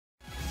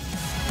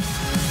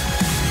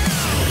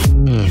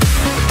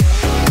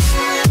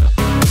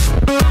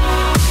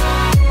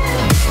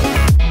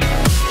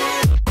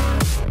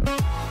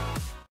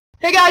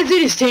guys,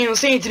 it is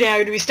Tameless, and today I'm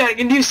going to be starting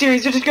a new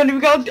series which is going to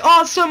be called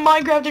Awesome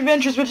Minecraft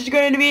Adventures, which is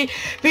going to be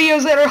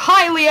videos that are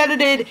highly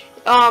edited,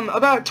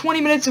 about 20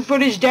 minutes of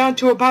footage down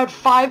to about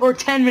 5 or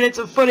 10 minutes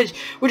of footage,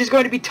 which is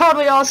going to be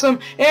totally awesome.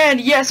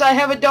 And yes, I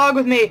have a dog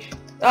with me.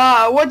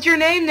 What's your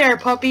name there,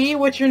 puppy?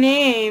 What's your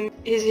name?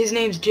 His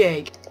name's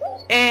Jake.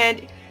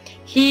 And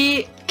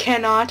he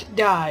cannot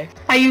die.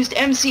 I used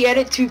MC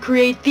Edit to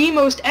create the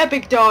most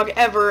epic dog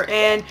ever,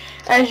 and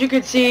as you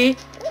can see,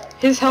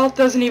 his health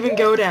doesn't even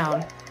go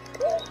down.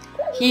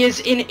 He is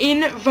an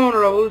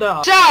invulnerable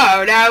dog.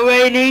 So, now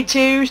we need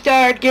to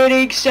start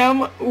getting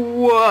some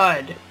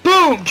wood.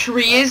 Boom!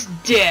 Tree is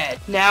dead.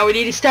 Now we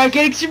need to start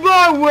getting some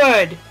more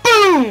wood.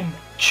 Boom!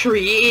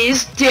 Tree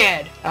is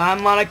dead.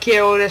 I'm gonna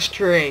kill this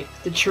tree.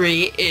 The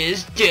tree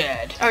is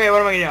dead. Okay,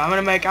 what am I gonna do? I'm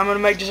gonna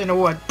make this into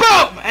wood.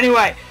 Boom!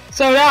 Anyway,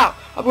 so now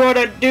I'm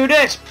gonna do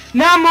this.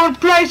 Now I'm gonna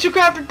place the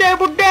crafting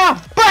table down.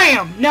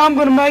 Bam! Now I'm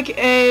gonna make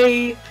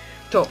a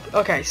tool.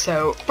 Okay,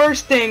 so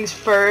first things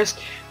first,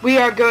 we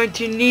are going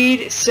to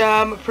need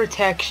some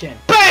protection.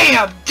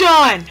 Bam!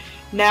 Done!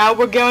 Now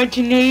we're going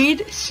to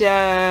need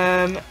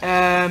some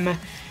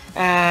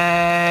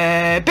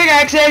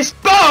pickaxes.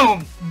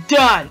 Boom!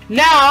 Done.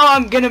 Now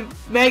I'm gonna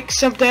make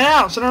something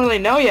else. I don't really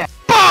know yet.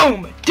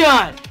 Boom!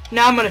 Done.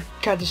 Now I'm gonna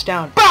cut this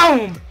down.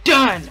 Boom!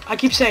 Done! I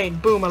keep saying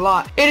boom a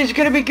lot. It is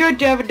gonna be good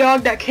to have a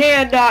dog that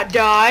cannot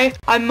die.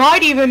 I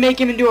might even make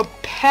him into a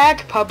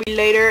pack puppy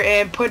later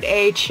and put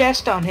a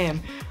chest on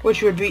him,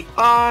 which would be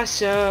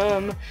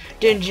awesome.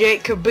 Then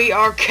Jake could be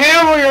our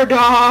carrier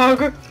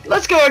dog.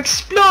 Let's go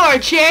explore,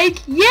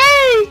 Jake!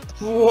 Yay!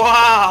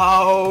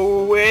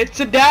 Wow, it's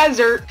a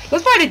desert.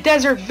 Let's find a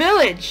desert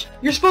village.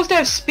 You're supposed to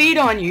have speed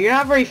on you. You're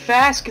not very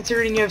fast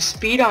considering you have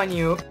speed on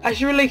you. I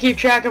should really keep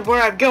track of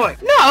where I'm going.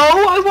 No,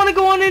 I want to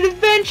go on an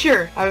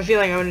adventure. I have a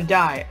feeling I'm going to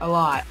die a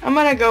lot. I'm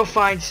going to go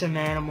find some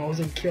animals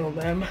and kill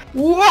them.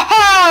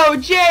 Whoa,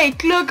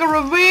 Jake, look, a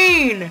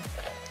ravine.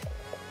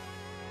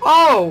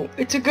 Oh,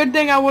 it's a good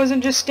thing I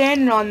wasn't just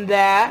standing on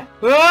that.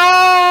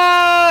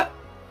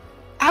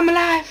 I'm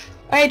alive.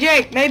 Hey,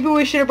 Jake, maybe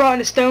we should have brought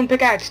in a stone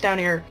pickaxe down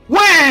here.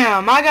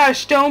 Wham! I got a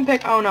stone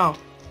pick. Oh, no.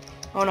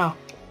 Oh, no.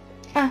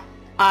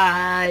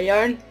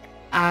 Iron.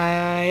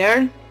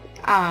 Iron.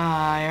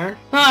 Iron.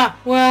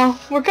 Well,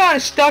 we're kind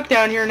of stuck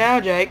down here now,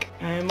 Jake.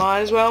 I might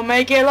as well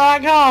make it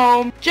like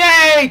home.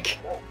 Jake!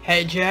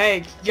 Hey,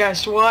 Jake,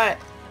 guess what?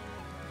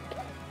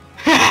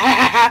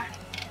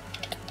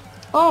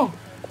 Oh.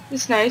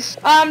 It's nice.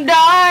 I'm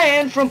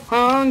dying from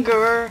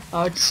hunger.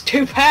 Oh, it's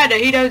too bad that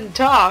he doesn't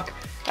talk.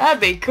 That'd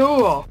be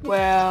cool.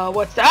 Well,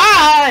 what's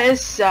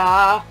this?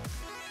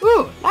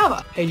 Ooh,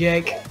 lava. Hey,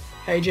 Jake.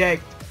 Hey,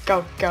 Jake.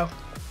 Go, go.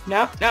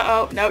 No,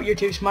 no, you're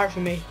too smart for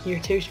me. You're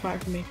too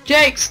smart for me.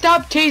 Jake,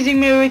 stop teasing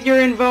me with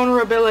your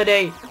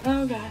invulnerability.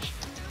 Oh, gosh.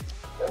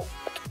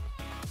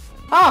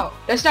 Oh,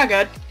 that's not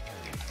good.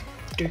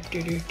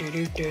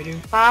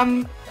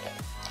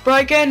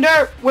 Breaking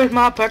dirt with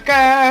my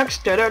pickaxe.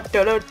 Oh,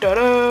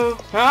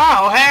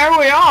 here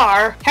we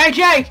are. Hey,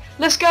 Jake,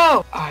 let's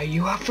go. Are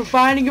you up for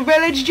finding a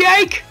village,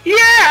 Jake?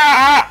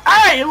 Yeah,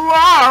 I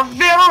love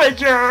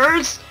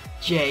villagers.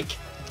 Jake,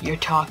 you're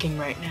talking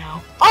right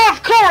now.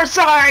 Of course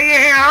I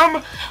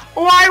am.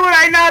 Why would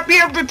I not be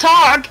able to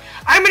talk?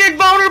 I'm an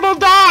invulnerable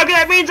dog.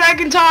 That means I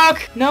can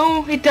talk.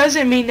 No, it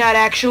doesn't mean that,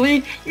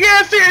 actually.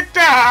 Yes, it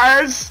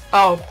does.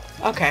 Oh,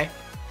 okay.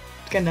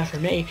 Good enough for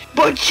me.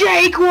 But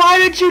Jake, why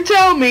didn't you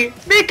tell me?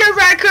 Because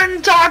I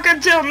couldn't talk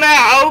until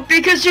now.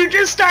 Because you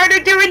just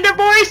started doing the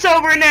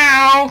voiceover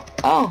now.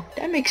 Oh,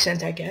 that makes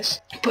sense, I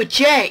guess. But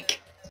Jake,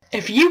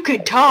 if you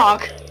could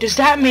talk, does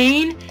that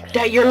mean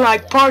that you're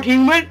like part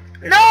human?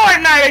 No,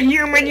 I'm not a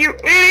human, you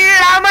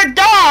idiot. I'm a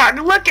dog.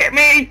 Look at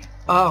me.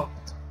 Oh,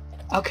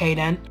 okay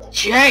then.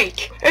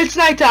 Jake, it's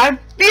nighttime.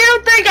 Do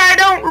you think I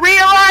don't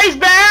realize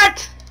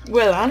that?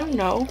 Well, I don't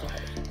know.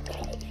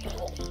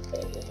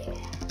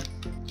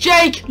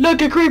 Jake,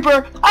 look, a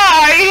creeper.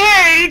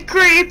 I hate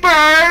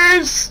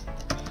creepers.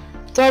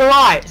 So do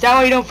I. Is that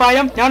why you don't fight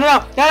them?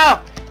 No.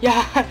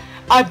 Yeah,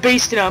 I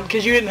beasted them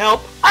because you didn't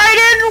help. I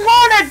didn't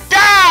want to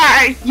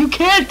die. You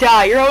can't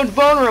die. You're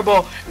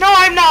invulnerable. No,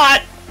 I'm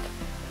not.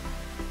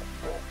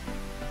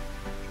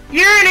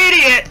 You're an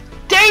idiot.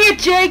 Dang it,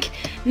 Jake.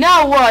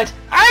 Now what?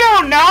 I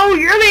don't know.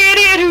 You're the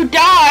idiot who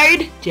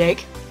died.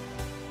 Jake.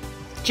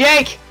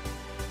 Jake.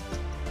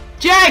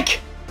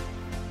 Jake.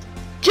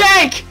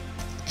 Jake.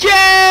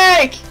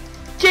 Jake!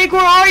 Jake,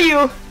 where are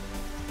you?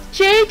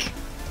 Jake?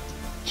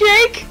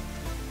 Jake?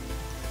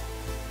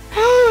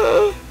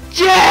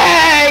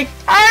 Jake!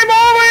 I'm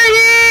over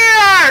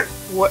here!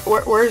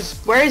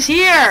 Where's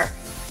here?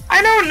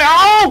 I don't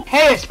know!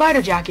 Hey, a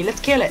spider jockey, let's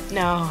kill it.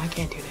 No, I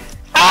can't do that.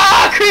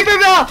 Ah, creeper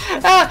bell!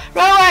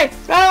 Run away!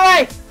 Run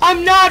away!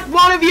 I'm not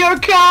one of your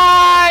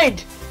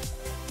kind!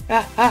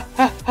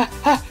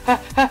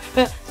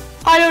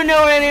 I don't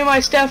know where any of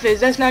my stuff is.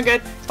 That's not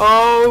good.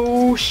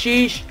 Oh,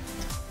 sheesh.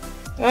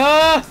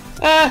 Are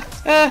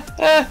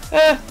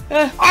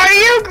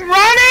you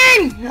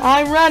running?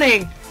 I'm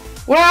running.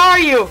 Where are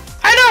you?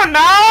 I don't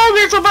know.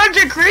 There's a bunch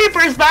of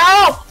creepers,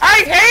 though.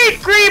 I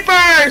hate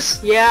creepers.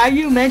 Yeah,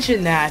 you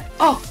mentioned that.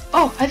 Oh,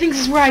 I think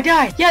this is where I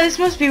died. Yeah, this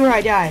must be where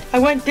I died. I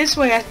went this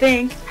way, I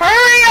think.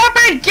 Hurry up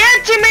and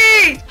get to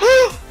me.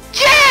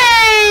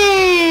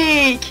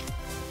 Jake!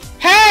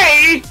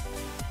 Hey,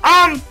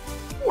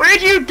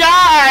 where'd you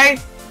die?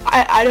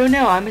 I don't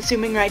know. I'm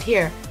assuming right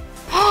here.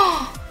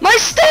 My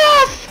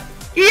stuff!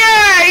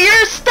 Yeah,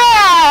 your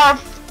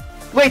stuff.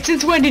 Wait,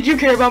 since when did you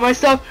care about my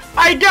stuff?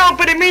 I don't,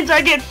 but it means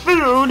I get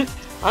food.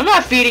 I'm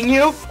not feeding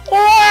you.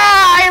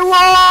 Why,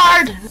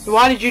 Lord?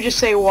 Why did you just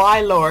say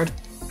why, Lord?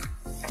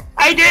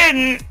 I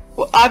didn't.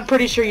 Well, I'm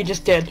pretty sure you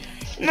just did.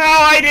 No,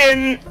 I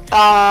didn't.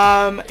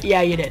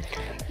 Yeah, you did.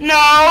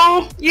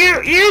 No,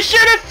 you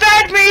should have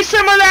fed me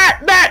some of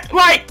that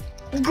like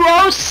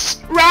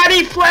gross,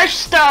 rotty flesh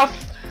stuff.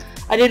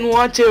 I didn't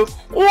want to.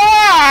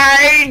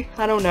 Why?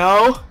 I don't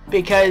know.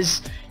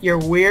 Because you're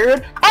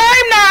weird.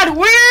 I'm not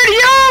weird,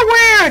 you're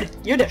weird.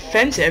 You're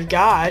defensive,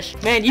 gosh.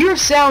 Man, you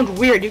sound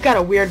weird. You've got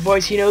a weird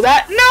voice, you know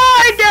that? No,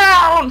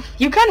 I don't.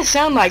 You kind of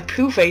sound like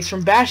Pooh-Face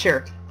from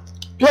Basher.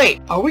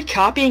 Wait, are we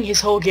copying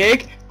his whole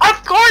gig?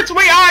 Of course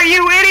we are,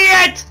 you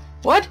idiot.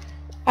 What?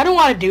 I don't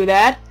want to do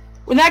that.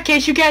 In that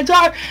case, you can't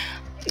talk.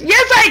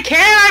 Yes, I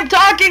can. I'm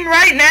talking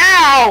right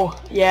now.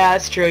 Yeah,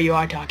 that's true. You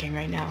are talking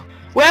right now.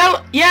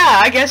 Well, yeah,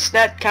 I guess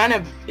that kind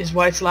of is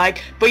what it's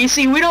like. But you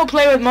see, we don't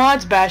play with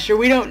mods, Basher.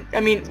 We don't,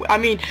 I mean,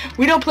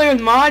 we don't play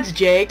with mods,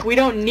 Jake. We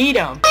don't need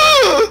them.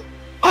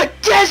 A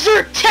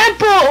desert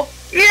temple!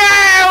 Yeah,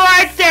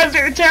 I like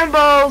desert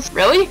temples.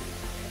 Really?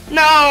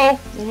 No.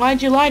 Then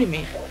why'd you lie to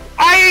me?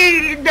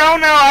 I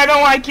don't know. I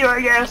don't like you, I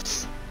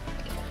guess.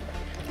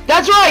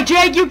 That's right,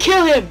 Jake. You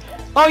kill him.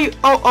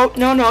 Oh,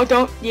 no,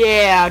 don't.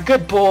 Yeah,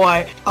 good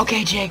boy.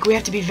 Okay, Jake, we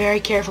have to be very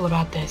careful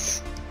about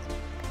this.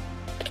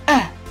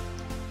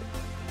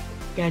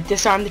 Gonna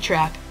disarm the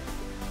trap.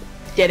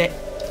 Did it.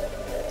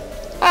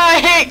 I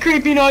hate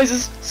creepy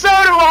noises. So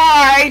do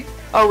I.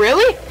 Oh,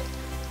 really?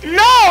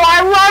 No,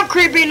 I love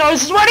creepy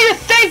noises. What do you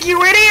think,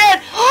 you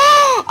idiot?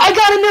 I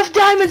got enough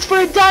diamonds for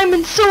a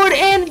diamond sword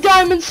and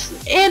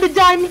a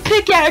diamond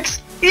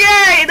pickaxe.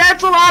 Yay,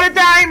 that's a lot of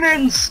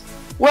diamonds.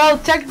 Well,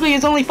 technically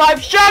it's only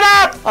 5. Shut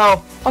up!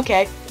 Oh,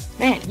 okay.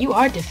 Man, you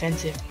are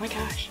defensive. My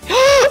gosh.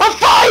 A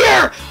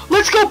fire!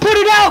 Let's go put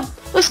it out!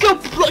 Let's go,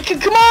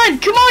 come on,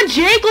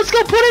 Jake, let's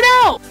go put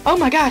it out! Oh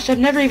my gosh, I've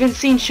never even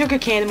seen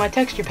sugarcane in my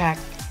texture pack.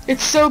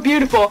 It's so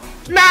beautiful.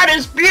 Not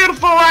as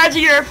beautiful as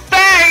your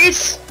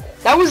face!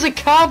 That was a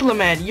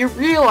compliment. You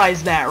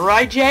realize that,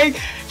 right, Jake?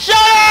 Shut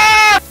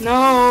up!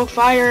 No,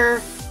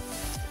 fire.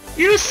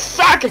 You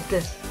suck at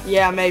this.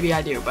 Yeah, maybe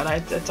I do, but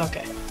it's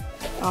okay.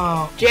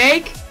 Oh,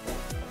 Jake?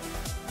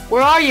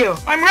 Where are you?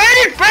 I'm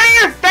right in front of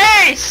your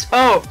face!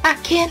 Oh. I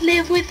can't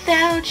live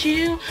without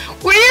you.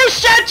 Will you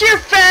shut your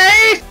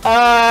face?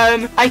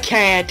 I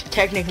can't,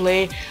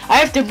 technically. I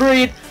have to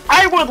breathe.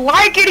 I would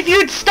like it if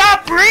you'd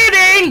stop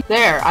breathing!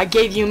 There, I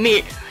gave you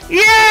meat.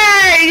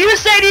 Yay! You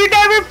said you'd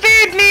never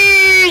feed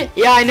me!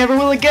 Yeah, I never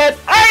will again.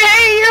 I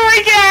hate you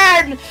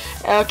again!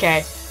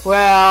 Okay,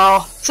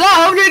 well, so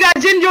I hope you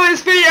guys enjoyed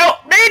this video.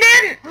 They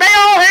didn't! They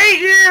all hate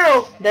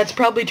you! That's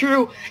probably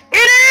true.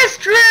 It is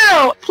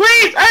true!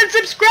 Please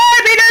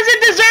unsubscribe! He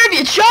doesn't deserve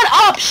you! Shut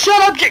up!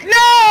 Shut up, Jake! No,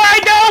 I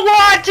don't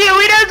want to!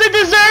 He doesn't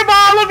deserve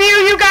all of you!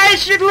 You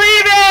guys should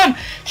leave him!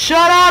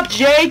 Shut up,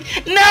 Jake!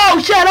 No,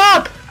 shut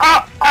up!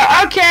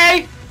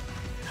 Okay.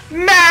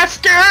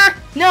 Master!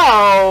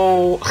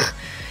 No!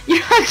 You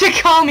don't have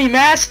to call me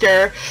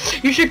Master.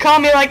 You should call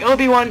me like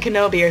Obi-Wan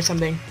Kenobi or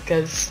something,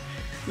 because...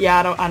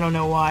 yeah, I don't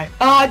know why.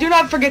 Do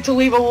not forget to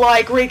leave a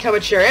like, rate,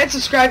 comment, share, and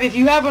subscribe if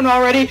you haven't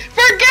already.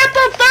 Forget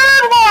the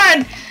third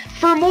one!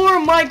 For more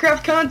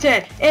Minecraft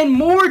content and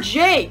more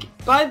Jake.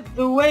 By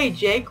the way,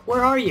 Jake,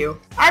 where are you?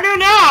 I don't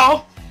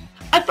know.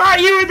 I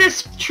thought you were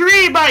this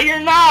tree, but you're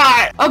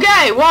not.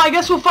 Okay, well, I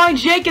guess we'll find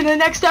Jake in the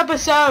next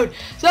episode.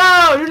 So,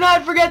 do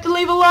not forget to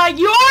leave a like.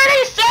 You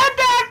already said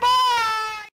that!